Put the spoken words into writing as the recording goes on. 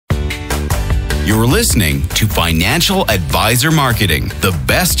You're listening to Financial Advisor Marketing, the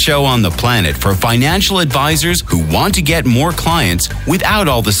best show on the planet for financial advisors who want to get more clients without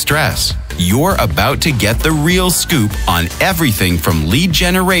all the stress. You're about to get the real scoop on everything from lead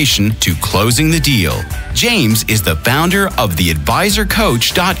generation to closing the deal. James is the founder of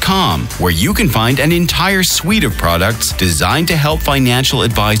theadvisorcoach.com, where you can find an entire suite of products designed to help financial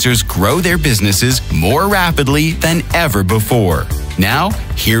advisors grow their businesses more rapidly than ever before. Now,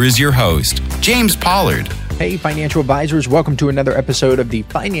 here is your host, James Pollard. Hey, financial advisors. Welcome to another episode of the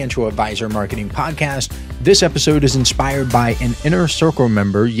Financial Advisor Marketing Podcast. This episode is inspired by an Inner Circle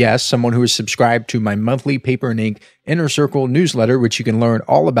member. Yes, someone who is subscribed to my monthly paper and ink Inner Circle newsletter, which you can learn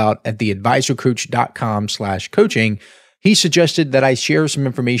all about at theadvisorcoach.com/coaching. He suggested that I share some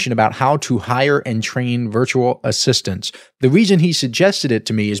information about how to hire and train virtual assistants. The reason he suggested it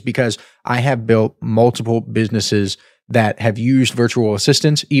to me is because I have built multiple businesses that have used virtual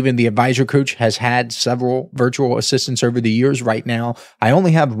assistants. Even the Advisor Coach has had several virtual assistants over the years. Right now, I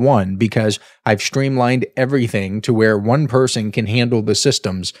only have one because I've streamlined everything to where one person can handle the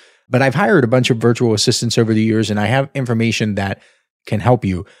systems. But I've hired a bunch of virtual assistants over the years, and I have information that can help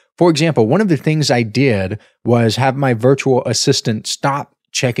you. For example, one of the things I did was have my virtual assistant stop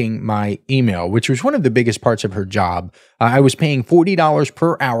checking my email, which was one of the biggest parts of her job. I was paying $40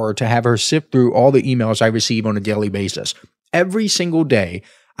 per hour to have her sift through all the emails I receive on a daily basis. Every single day,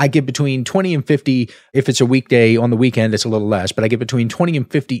 I get between 20 and 50. If it's a weekday, on the weekend, it's a little less, but I get between 20 and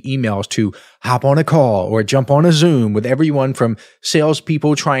 50 emails to hop on a call or jump on a Zoom with everyone from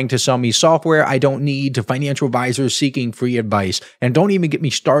salespeople trying to sell me software I don't need to financial advisors seeking free advice. And don't even get me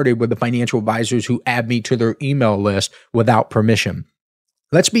started with the financial advisors who add me to their email list without permission.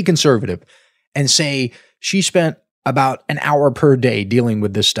 Let's be conservative and say she spent about an hour per day dealing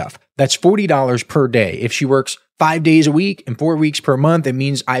with this stuff. That's $40 per day. If she works 5 days a week and 4 weeks per month, it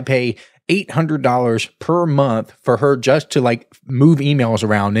means I pay $800 per month for her just to move emails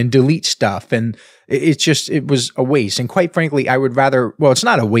around and delete stuff. And it was a waste. And quite frankly, I would rather, well, it's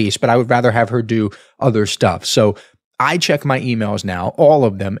not a waste, but I would rather have her do other stuff. So I check my emails now, all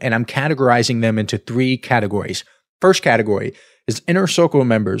of them, and I'm categorizing them into 3 categories. First category is Inner Circle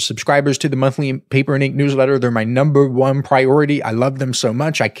members, subscribers to the monthly paper and ink newsletter. They're my number one priority. I love them so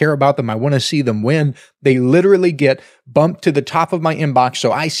much. I care about them. I want to see them win. They literally get bumped to the top of my inbox,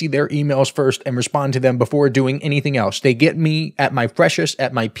 so I see their emails first and respond to them before doing anything else. They get me at my freshest,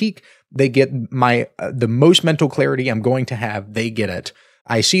 at my peak. They get the most mental clarity I'm going to have. They get it.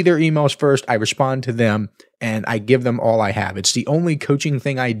 I see their emails first. I respond to them, and I give them all I have. It's the only coaching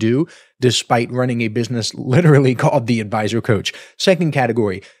thing I do, despite running a business literally called The Advisor Coach. Second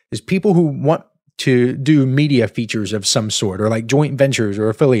category is people who want to do media features of some sort, or like joint ventures or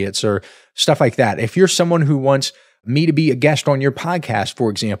affiliates or stuff like that. If you're someone who wants me to be a guest on your podcast,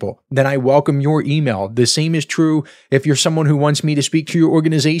 for example, then I welcome your email. The same is true if you're someone who wants me to speak to your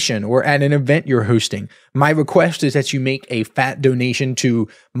organization or at an event you're hosting. My request is that you make a fat donation to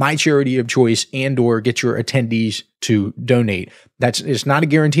my charity of choice and or get your attendees to donate. It's not a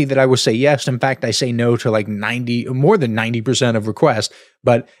guarantee that I will say yes. In fact, I say no to more than 90% of requests.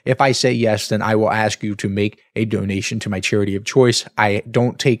 But if I say yes, then I will ask you to make a donation to my charity of choice. I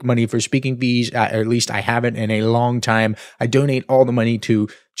don't take money for speaking fees, or at least I haven't in a long time. I donate all the money to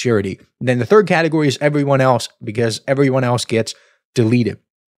charity. Then the third category is everyone else, because everyone else gets deleted.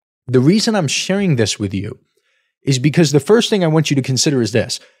 The reason I'm sharing this with you is because the first thing I want you to consider is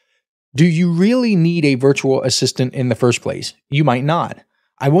this. Do you really need a virtual assistant in the first place? You might not.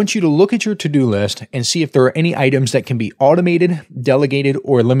 I want you to look at your to-do list and see if there are any items that can be automated, delegated,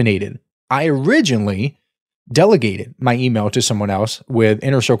 or eliminated. I originally delegated my email to someone else, with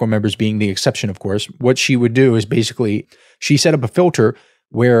Inner Circle members being the exception, of course. What she would do is basically, she set up a filter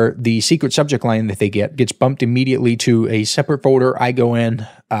where the secret subject line that they gets bumped immediately to a separate folder. I go in,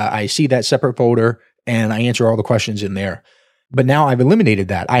 I see that separate folder, and I answer all the questions in there. But now I've eliminated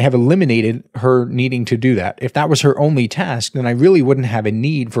that. I have eliminated her needing to do that. If that was her only task, then I really wouldn't have a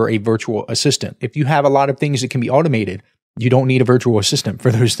need for a virtual assistant. If you have a lot of things that can be automated, you don't need a virtual assistant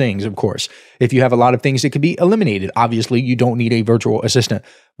for those things, of course. If you have a lot of things that can be eliminated, obviously you don't need a virtual assistant.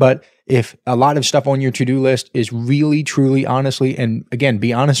 But if a lot of stuff on your to-do list is really, truly, honestly, and again,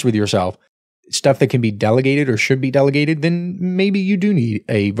 be honest with yourself, stuff that can be delegated or should be delegated, then maybe you do need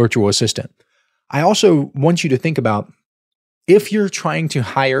a virtual assistant. I also want you to think about, if you're trying to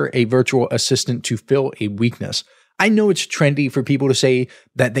hire a virtual assistant to fill a weakness, I know it's trendy for people to say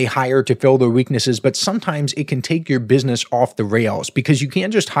that they hire to fill their weaknesses, but sometimes it can take your business off the rails, because you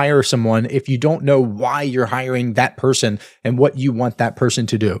can't just hire someone if you don't know why you're hiring that person and what you want that person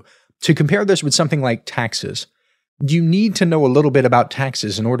to do. To compare this with something like taxes, You need to know a little bit about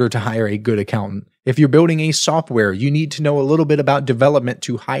taxes in order to hire a good accountant. If you're building a software, you need to know a little bit about development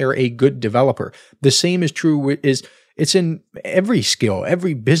to hire a good developer. The same is true it's in every skill,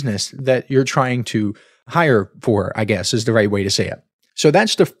 every business that you're trying to hire for, I guess is the right way to say it. So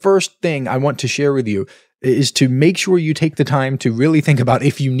that's the first thing I want to share with you, is to make sure you take the time to really think about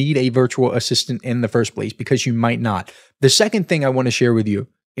if you need a virtual assistant in the first place, because you might not. The second thing I want to share with you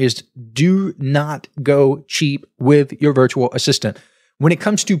is do not go cheap with your virtual assistant. When it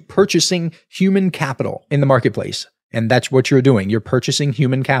comes to purchasing human capital in the marketplace, and that's what you're doing. You're purchasing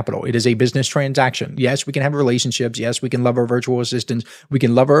human capital. It is a business transaction. Yes, we can have relationships. Yes, we can love our virtual assistants. We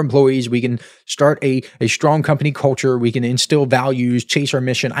can love our employees. We can start a strong company culture. We can instill values, chase our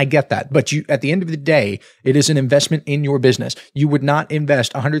mission. I get that. But at the end of the day, it is an investment in your business. You would not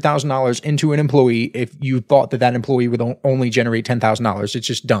invest $100,000 into an employee if you thought that employee would only generate $10,000. It's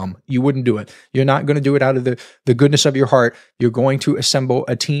just dumb. You wouldn't do it. You're not going to do it out of the goodness of your heart. You're going to assemble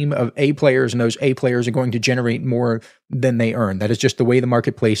a team of A players, and those A players are going to generate more than they earn. That is just the way the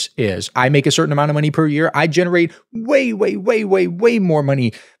marketplace is. I make a certain amount of money per year. I generate way more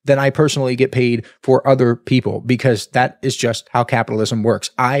money than I personally get paid for other people, because that is just how capitalism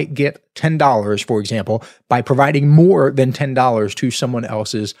works. I get $10, for example, by providing more than $10 to someone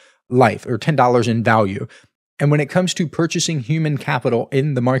else's life, or $10 in value. And when it comes to purchasing human capital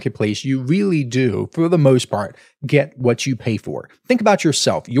in the marketplace, you really do, for the most part, get what you pay for. Think about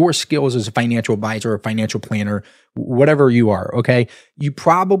yourself, your skills as a financial advisor or financial planner, whatever you are, okay? You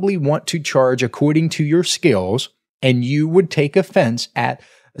probably want to charge according to your skills, and you would take offense at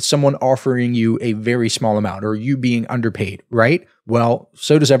someone offering you a very small amount or you being underpaid, right? Well,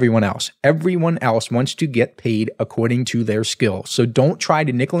 so does everyone else. Everyone else wants to get paid according to their skills. So don't try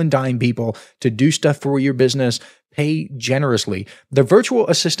to nickel and dime people to do stuff for your business. Pay generously. The virtual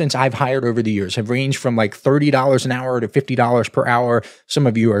assistants I've hired over the years have ranged from like $30 an hour to $50 per hour. Some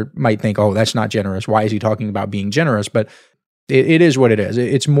of you might think, oh, that's not generous. Why is he talking about being generous? But it is what it is.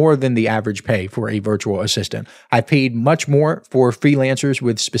 It's more than the average pay for a virtual assistant. I've paid much more for freelancers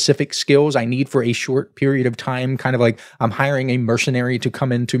with specific skills I need for a short period of time, kind of like I'm hiring a mercenary to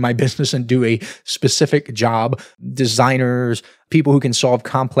come into my business and do a specific job. Designers, people who can solve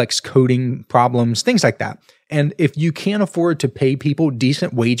complex coding problems, things like that. And if you can't afford to pay people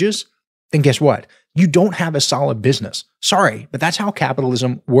decent wages, then guess what? You don't have a solid business. Sorry, but that's how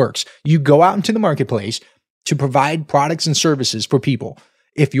capitalism works. You go out into the marketplace to provide products and services for people.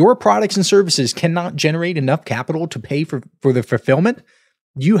 If your products and services cannot generate enough capital to pay for the fulfillment,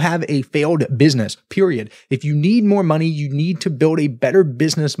 you have a failed business, period. If you need more money, you need to build a better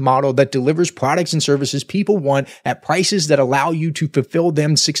business model that delivers products and services people want at prices that allow you to fulfill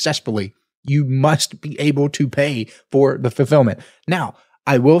them successfully. You must be able to pay for the fulfillment. Now,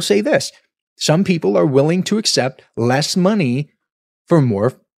 I will say this. Some people are willing to accept less money for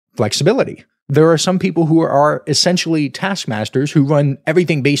more flexibility. There are some people who are essentially taskmasters who run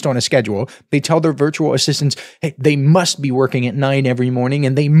everything based on a schedule. They tell their virtual assistants, hey, they must be working at 9 every morning,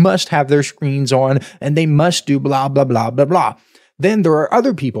 and they must have their screens on, and they must do blah, blah, blah, blah, blah. Then there are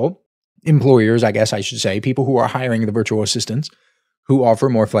other people, employers, I guess I should say, people who are hiring the virtual assistants who offer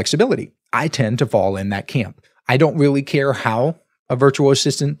more flexibility. I tend to fall in that camp. I don't really care how a virtual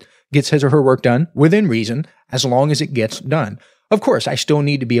assistant gets his or her work done within reason, as long as it gets done. Of course, I still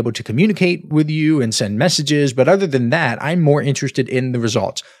need to be able to communicate with you and send messages, but other than that, I'm more interested in the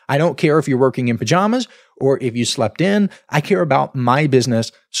results. I don't care if you're working in pajamas or if you slept in. I care about my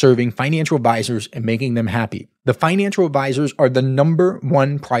business serving financial advisors and making them happy. The financial advisors are the number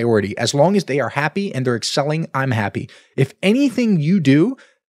one priority. As long as they are happy and they're excelling, I'm happy. If anything you do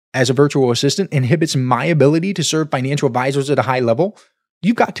as a virtual assistant inhibits my ability to serve financial advisors at a high level,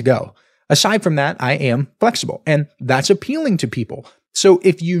 you've got to go. Aside from that, I am flexible, and that's appealing to people. So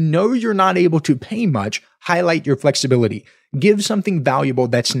if you know you're not able to pay much, highlight your flexibility. Give something valuable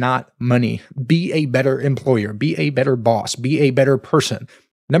that's not money. Be a better employer. Be a better boss. Be a better person.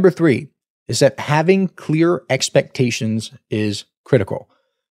 Number 3 is that having clear expectations is critical.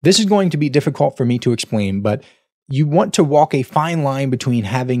 This is going to be difficult for me to explain, but you want to walk a fine line between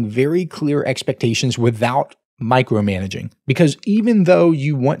having very clear expectations without micromanaging, because even though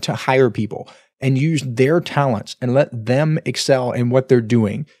you want to hire people and use their talents and let them excel in what they're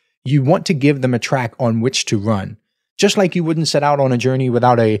doing, you want to give them a track on which to run. Just like you wouldn't set out on a journey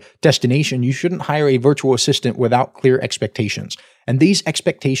without a destination, you shouldn't hire a virtual assistant without clear expectations. And these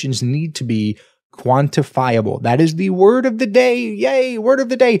expectations need to be quantifiable. That is the word of the day. Yay, word of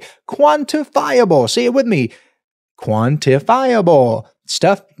the day. Quantifiable. Say it with me. Quantifiable.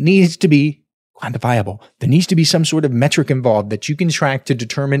 Stuff needs to be quantifiable. There needs to be some sort of metric involved that you can track to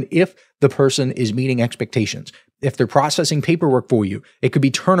determine if the person is meeting expectations. If they're processing paperwork for you, it could be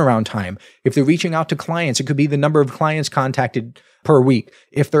turnaround time. If they're reaching out to clients, it could be the number of clients contacted per week.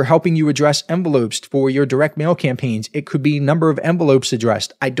 If they're helping you address envelopes for your direct mail campaigns, it could be number of envelopes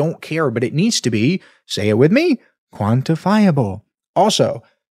addressed. I don't care, but it needs to be, say it with me, quantifiable. Also,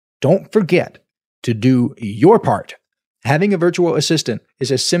 don't forget to do your part. Having a virtual assistant is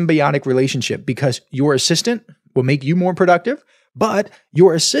a symbiotic relationship because your assistant will make you more productive, but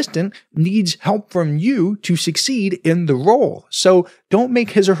your assistant needs help from you to succeed in the role. So don't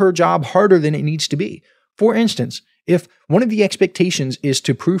make his or her job harder than it needs to be. For instance, if one of the expectations is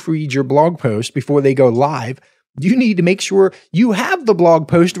to proofread your blog post before they go live, you need to make sure you have the blog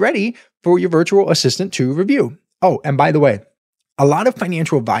post ready for your virtual assistant to review. Oh, and by the way, a lot of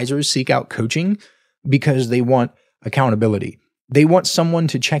financial advisors seek out coaching because they want accountability. They want someone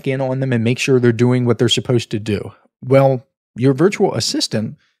to check in on them and make sure they're doing what they're supposed to do. Well, your virtual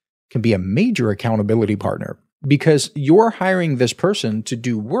assistant can be a major accountability partner because you're hiring this person to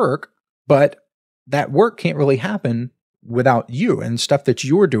do work, but that work can't really happen without you and stuff that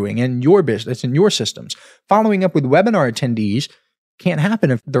you're doing in your business and your systems. Following up with webinar attendees can't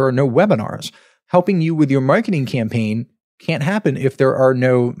happen if there are no webinars. Helping you with your marketing campaign can't happen if there are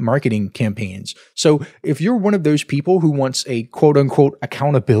no marketing campaigns. So if you're one of those people who wants a quote unquote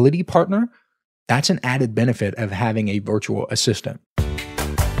accountability partner, that's an added benefit of having a virtual assistant.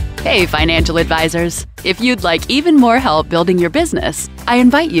 Hey, financial advisors. If you'd like even more help building your business, I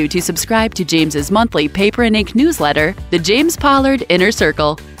invite you to subscribe to James's monthly paper and ink newsletter, The James Pollard Inner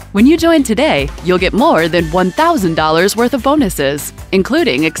Circle. When you join today, you'll get more than $1,000 worth of bonuses,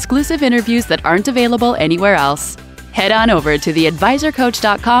 including exclusive interviews that aren't available anywhere else. Head on over to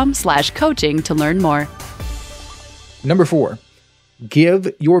theadvisorcoach.com/coaching to learn more. Number 4,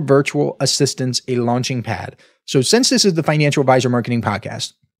 give your virtual assistants a launching pad. So since this is the Financial Advisor Marketing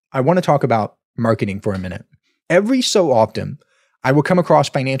Podcast, I want to talk about marketing for a minute. Every so often, I will come across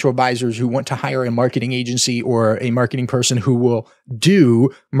financial advisors who want to hire a marketing agency or a marketing person who will do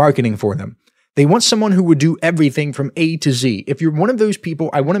marketing for them. They want someone who would do everything from A to Z. If you're one of those people,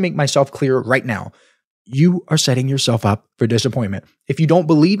 I want to make myself clear right now. You are setting yourself up for disappointment. If you don't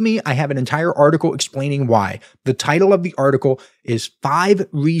believe me, I have an entire article explaining why. The title of the article is 5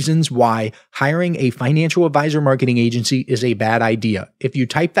 Reasons Why Hiring a Financial Advisor Marketing Agency is a Bad Idea. If you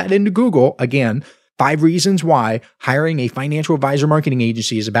type that into Google, again, 5 Reasons Why Hiring a Financial Advisor Marketing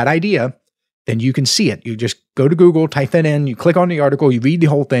Agency is a Bad Idea, then you can see it. You just go to Google, type that in, you click on the article, you read the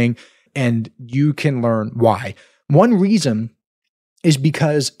whole thing, and you can learn why. One reason is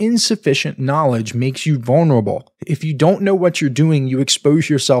because insufficient knowledge makes you vulnerable. If you don't know what you're doing, you expose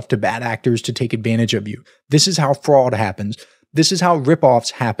yourself to bad actors to take advantage of you. This is how fraud happens. This is how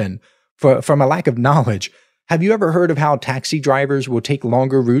ripoffs happen from a lack of knowledge. Have you ever heard of how taxi drivers will take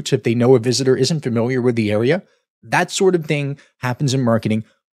longer routes if they know a visitor isn't familiar with the area? That sort of thing happens in marketing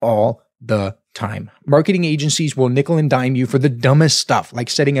all the time. Marketing agencies will nickel and dime you for the dumbest stuff,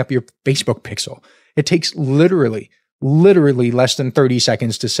 like setting up your Facebook pixel. It takes literally less than 30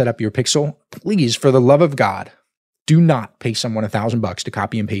 seconds to set up your pixel. Please, for the love of God, do not pay someone $1,000 to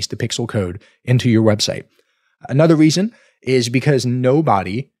copy and paste the pixel code into your website. Another reason is because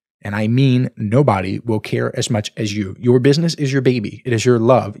nobody, and I mean nobody, will care as much as you. Your business is your baby. It is your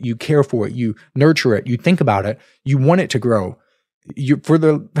love. You care for it. You nurture it. You think about it. You want it to grow.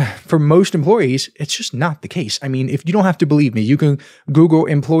 For most employees, it's just not the case. I mean, if you don't have to believe me, you can Google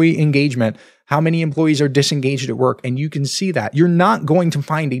employee engagement, how many employees are disengaged at work, and you can see that. You're not going to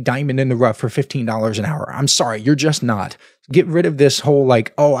find a diamond in the rough for $15 an hour. I'm sorry, you're just not. Get rid of this whole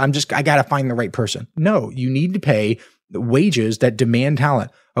like, oh, I got to find the right person. No, you need to pay wages that demand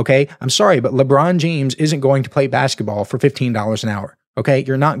talent. Okay. I'm sorry, but LeBron James isn't going to play basketball for $15 an hour. Okay.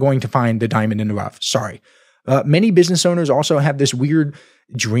 You're not going to find the diamond in the rough. Sorry. Many business owners also have this weird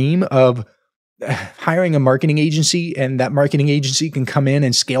dream of hiring a marketing agency, and that marketing agency can come in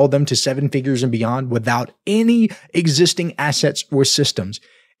and scale them to 7 figures and beyond without any existing assets or systems.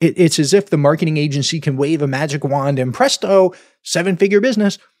 It's as if the marketing agency can wave a magic wand and presto, 7-figure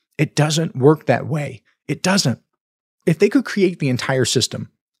business. It doesn't work that way. It doesn't. If they could create the entire system,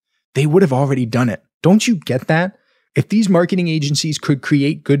 they would have already done it. Don't you get that? If these marketing agencies could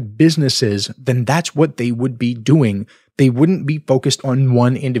create good businesses, then that's what they would be doing. They wouldn't be focused on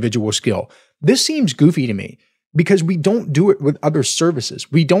one individual skill. This seems goofy to me because we don't do it with other services.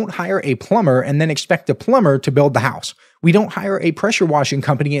 We don't hire a plumber and then expect a plumber to build the house. We don't hire a pressure washing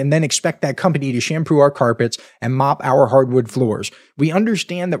company and then expect that company to shampoo our carpets and mop our hardwood floors. We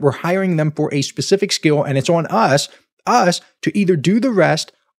understand that we're hiring them for a specific skill, and it's on us to either do the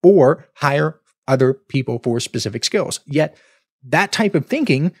rest or hire other people for specific skills. Yet that type of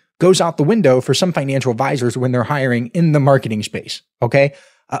thinking goes out the window for some financial advisors when they're hiring in the marketing space. Okay.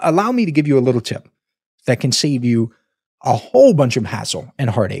 Allow me to give you a little tip that can save you a whole bunch of hassle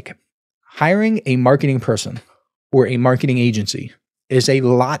and heartache. Hiring a marketing person or a marketing agency is a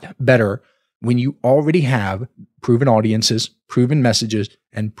lot better when you already have proven audiences, proven messages,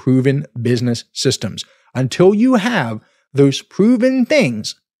 and proven business systems. Until you have those proven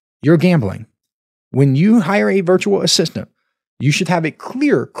things, you're gambling. When you hire a virtual assistant, you should have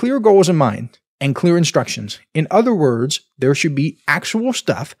clear goals in mind and clear instructions. In other words, there should be actual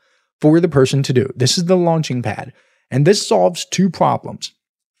stuff for the person to do. This is the launching pad, and this solves two problems.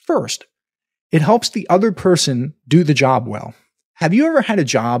 First, it helps the other person do the job well. Have you ever had a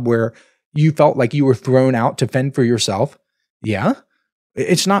job where you felt like you were thrown out to fend for yourself? Yeah?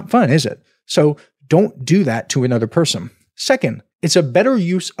 It's not fun, is it? So don't do that to another person. Second, it's a better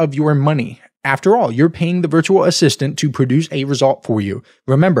use of your money. After all, you're paying the virtual assistant to produce a result for you.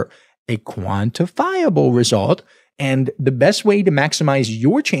 Remember, a quantifiable result. And the best way to maximize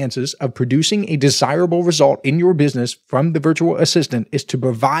your chances of producing a desirable result in your business from the virtual assistant is to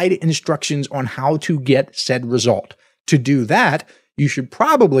provide instructions on how to get said result. To do that, you should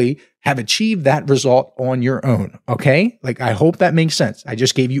probably have achieved that result on your own. Okay? Like, I hope that makes sense. I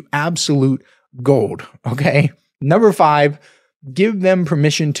just gave you absolute gold. Okay? Number 5, give them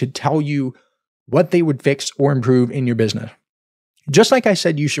permission to tell you what they would fix or improve in your business. Just like I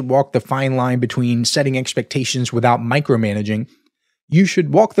said, you should walk the fine line between setting expectations without micromanaging. You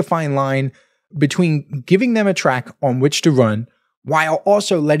should walk the fine line between giving them a track on which to run while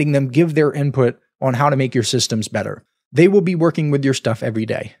also letting them give their input on how to make your systems better. They will be working with your stuff every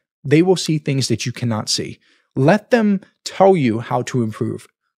day. They will see things that you cannot see. Let them tell you how to improve.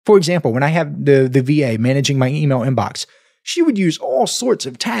 For example, when I have the VA managing my email inbox, she would use all sorts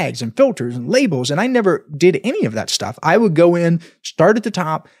of tags and filters and labels, and I never did any of that stuff. I would go in, start at the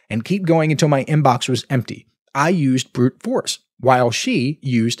top, and keep going until my inbox was empty. I used brute force, while she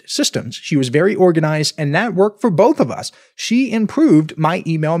used systems. She was very organized, and that worked for both of us. She improved my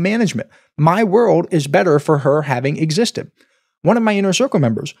email management. My world is better for her having existed. One of my inner circle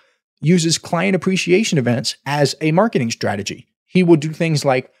members uses client appreciation events as a marketing strategy. He will do things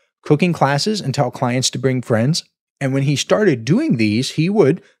like cooking classes and tell clients to bring friends. And when he started doing these, he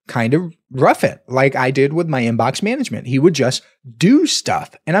would kind of rough it like I did with my inbox management. He would just do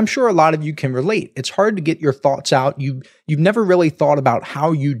stuff. And I'm sure a lot of you can relate. It's hard to get your thoughts out. You've never really thought about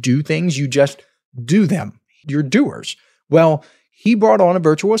how you do things. You just do them. You're doers. Well, he brought on a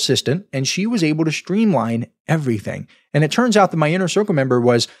virtual assistant and she was able to streamline everything. And it turns out that my inner circle member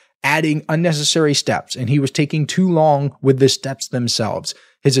was adding unnecessary steps and he was taking too long with the steps themselves.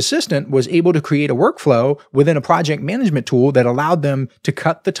 His assistant was able to create a workflow within a project management tool that allowed them to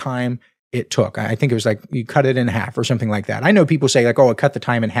cut the time it took. I think it was like you cut it in half or something like that. I know people say like, oh, it cut the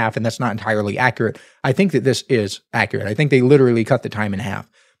time in half, and that's not entirely accurate. I think that this is accurate. I think they literally cut the time in half.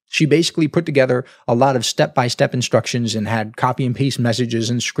 She basically put together a lot of step-by-step instructions and had copy and paste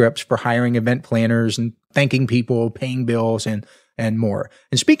messages and scripts for hiring event planners and thanking people, paying bills, and more.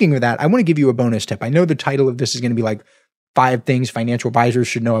 And speaking of that, I want to give you a bonus tip. I know the title of this is going to be like 5 things financial advisors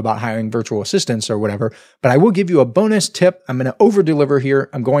should know about hiring virtual assistants or whatever, but I will give you a bonus tip. I'm going to over-deliver here.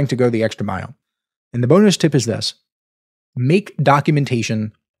 I'm going to go the extra mile. And the bonus tip is this: make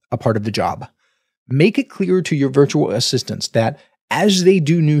documentation a part of the job. Make it clear to your virtual assistants that as they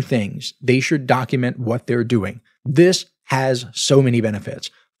do new things, they should document what they're doing. This has so many benefits.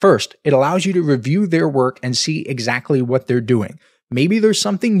 First, it allows you to review their work and see exactly what they're doing. Maybe there's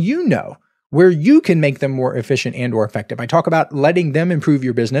something you know where you can make them more efficient and or effective. I talk about letting them improve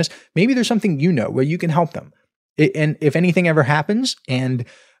your business. Maybe there's something you know where you can help them. And if anything ever happens, and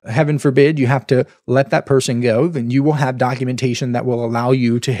heaven forbid you have to let that person go, then you will have documentation that will allow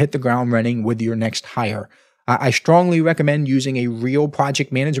you to hit the ground running with your next hire. I strongly recommend using a real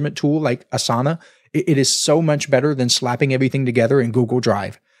project management tool like Asana. It is so much better than slapping everything together in Google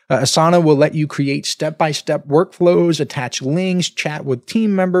Drive. Asana will let you create step-by-step workflows, attach links, chat with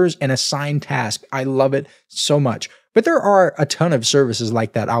team members, and assign tasks. I love it so much. But there are a ton of services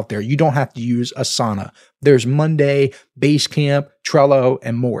like that out there. You don't have to use Asana. There's Monday, Basecamp, Trello,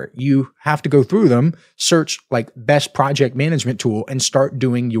 and more. You have to go through them, search like best project management tool, and start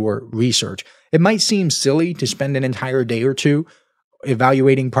doing your research. It might seem silly to spend an entire day or two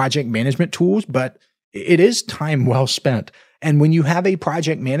evaluating project management tools, but it is time well spent. And when you have a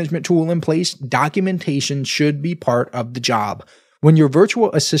project management tool in place, documentation should be part of the job. When your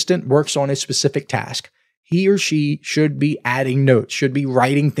virtual assistant works on a specific task, he or she should be adding notes, should be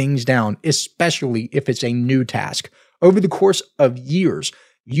writing things down, especially if it's a new task. Over the course of years,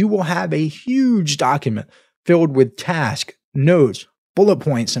 you will have a huge document filled with tasks, notes, bullet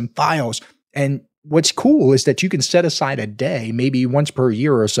points and files. And what's cool is that you can set aside a day, maybe once per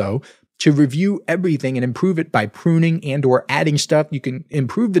year or so, to review everything and improve it by pruning and or adding stuff. You can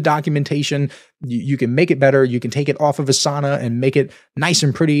improve the documentation. You can make it better. You can take it off of Asana and make it nice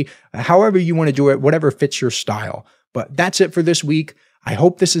and pretty, however you want to do it, whatever fits your style. But that's it for this week. I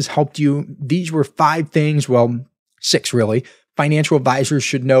hope this has helped you. These were 5 things, well, 6 really, financial advisors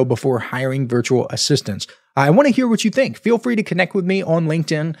should know before hiring virtual assistants. I want to hear what you think. Feel free to connect with me on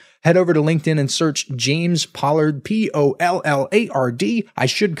LinkedIn. Head over to LinkedIn and search James Pollard, Pollard. I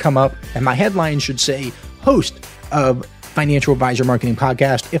should come up, and my headline should say, host of Financial Advisor Marketing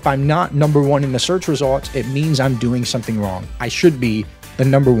Podcast. If I'm not number 1 in the search results, it means I'm doing something wrong. I should be the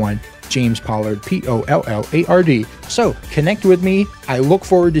number 1, James Pollard, Pollard. So connect with me. I look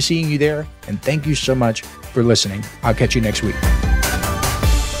forward to seeing you there, and thank you so much for listening. I'll catch you next week.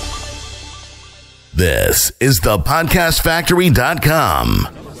 This is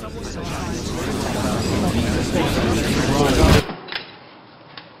thepodcastfactory.com.